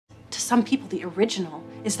To some people, the original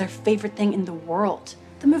is their favorite thing in the world.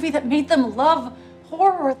 The movie that made them love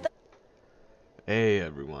horror. Hey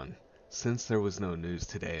everyone. Since there was no news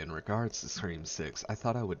today in regards to Scream 6, I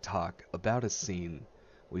thought I would talk about a scene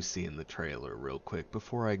we see in the trailer real quick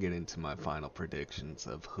before I get into my final predictions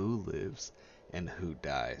of who lives and who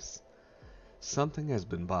dies. Something has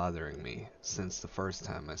been bothering me since the first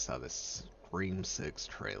time I saw this Scream 6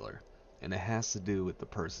 trailer, and it has to do with the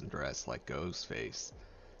person dressed like Ghostface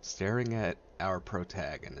staring at our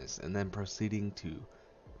protagonist and then proceeding to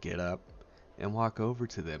get up and walk over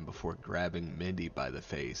to them before grabbing Mindy by the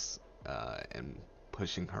face and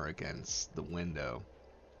pushing her against the window.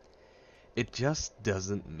 It just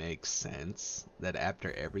doesn't make sense that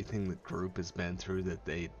after everything the group has been through that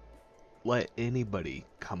they let anybody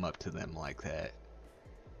come up to them like that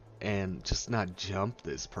and just not jump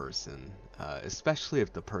this person, especially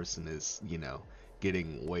if the person is,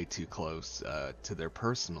 getting way too close to their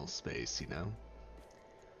personal space.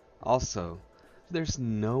 Also, there's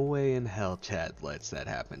no way in hell Chad lets that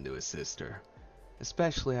happen to his sister,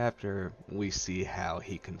 especially after we see how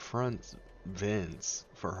he confronts Vince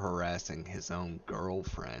for harassing his own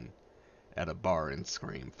girlfriend at a bar in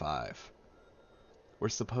Scream 5. We're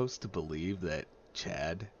supposed to believe that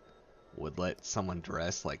Chad would let someone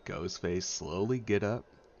dressed like Ghostface slowly get up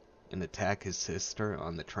and attack his sister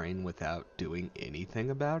on the train without doing anything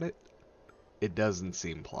about it? It doesn't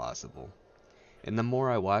seem plausible. And the more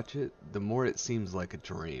I watch it, the more it seems like a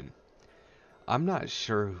dream. I'm not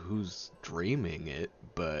sure who's dreaming it,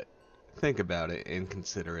 but think about it and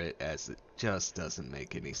consider it as it just doesn't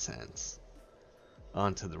make any sense.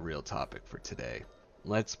 On to the real topic for today.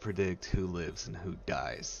 Let's predict who lives and who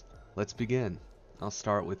dies. Let's begin. I'll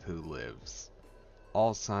start with who lives.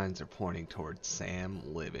 All signs are pointing towards Sam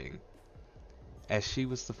living, as she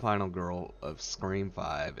was the final girl of Scream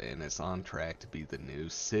 5 and is on track to be the new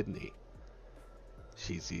Sydney.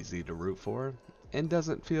 She's easy to root for and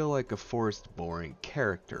doesn't feel like a forced, boring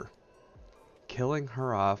character. Killing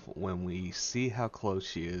her off when we see how close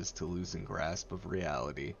she is to losing grasp of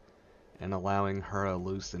reality and allowing her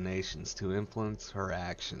hallucinations to influence her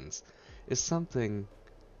actions is something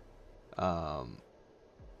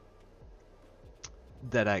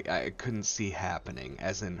that I couldn't see happening,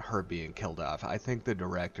 as in her being killed off. I think the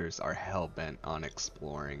directors are hell-bent on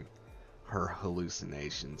exploring her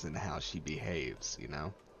hallucinations and how she behaves.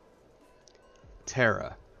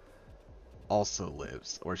 Tara also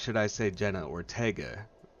lives, or should I say Jenna Ortega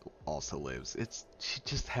also lives. She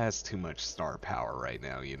just has too much star power right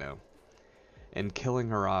now. And killing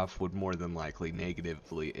her off would more than likely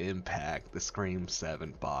negatively impact the Scream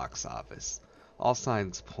 7 box office. All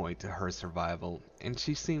signs point to her survival, and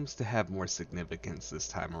she seems to have more significance this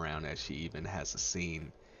time around, as she even has a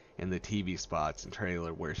scene in the TV spots and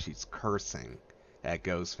trailer where she's cursing at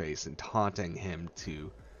Ghostface and taunting him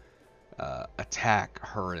to attack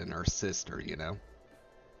her and her sister.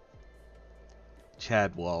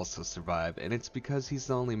 Chad will also survive, and it's because he's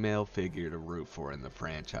the only male figure to root for in the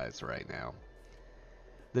franchise right now.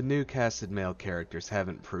 The new casted male characters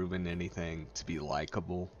haven't proven anything to be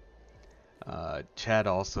likable. Chad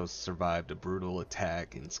also survived a brutal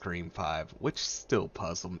attack in Scream 5, which still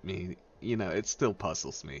puzzled me. It still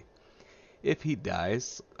puzzles me. If he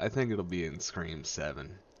dies, I think it'll be in Scream 7.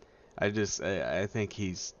 I think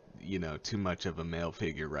he's, too much of a male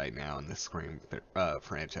figure right now in the Scream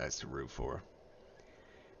franchise to root for.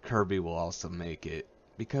 Kirby will also make it,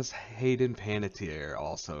 because Hayden Panettiere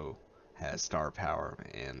also has star power,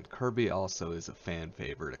 and Kirby also is a fan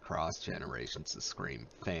favorite across generations of Scream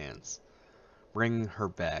fans. Bringing her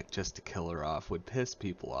back just to kill her off would piss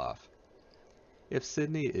people off. If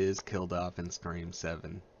Sydney is killed off in Scream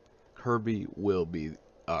 7, Kirby would be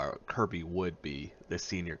the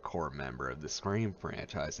senior core member of the Scream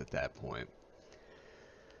franchise at that point.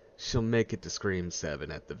 She'll make it to Scream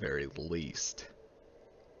 7 at the very least.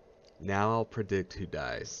 Now I'll predict who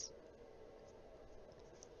dies.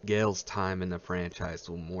 Gale's time in the franchise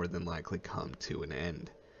will more than likely come to an end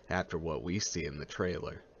after what we see in the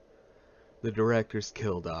trailer. The directors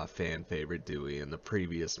killed off fan favorite Dewey in the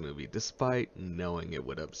previous movie despite knowing it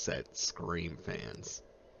would upset Scream fans.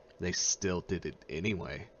 They still did it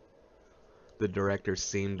anyway. The directors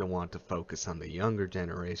seem to want to focus on the younger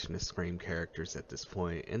generation of Scream characters at this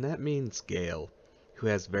point, and that means Gale, who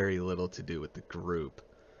has very little to do with the group,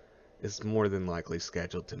 is more than likely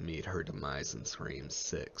scheduled to meet her demise in Scream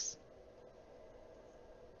 6.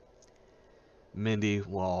 Mindy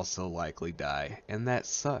will also likely die, and that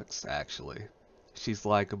sucks, actually. She's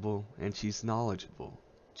likable and she's knowledgeable,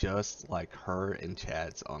 just like her and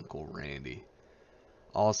Chad's Uncle Randy.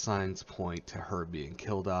 All signs point to her being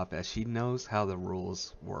killed off as she knows how the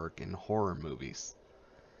rules work in horror movies,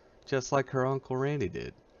 just like her Uncle Randy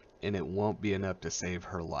did, and it won't be enough to save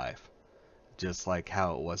her life, just like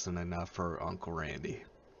how it wasn't enough for Uncle Randy.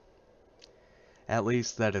 At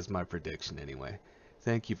least that is my prediction anyway.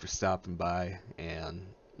 Thank you for stopping by and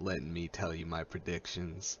letting me tell you my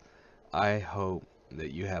predictions. I hope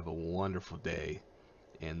that you have a wonderful day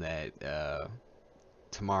and that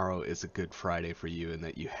tomorrow is a good Friday for you and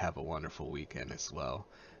that you have a wonderful weekend as well.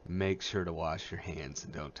 Make sure to wash your hands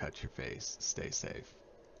and don't touch your face. Stay safe.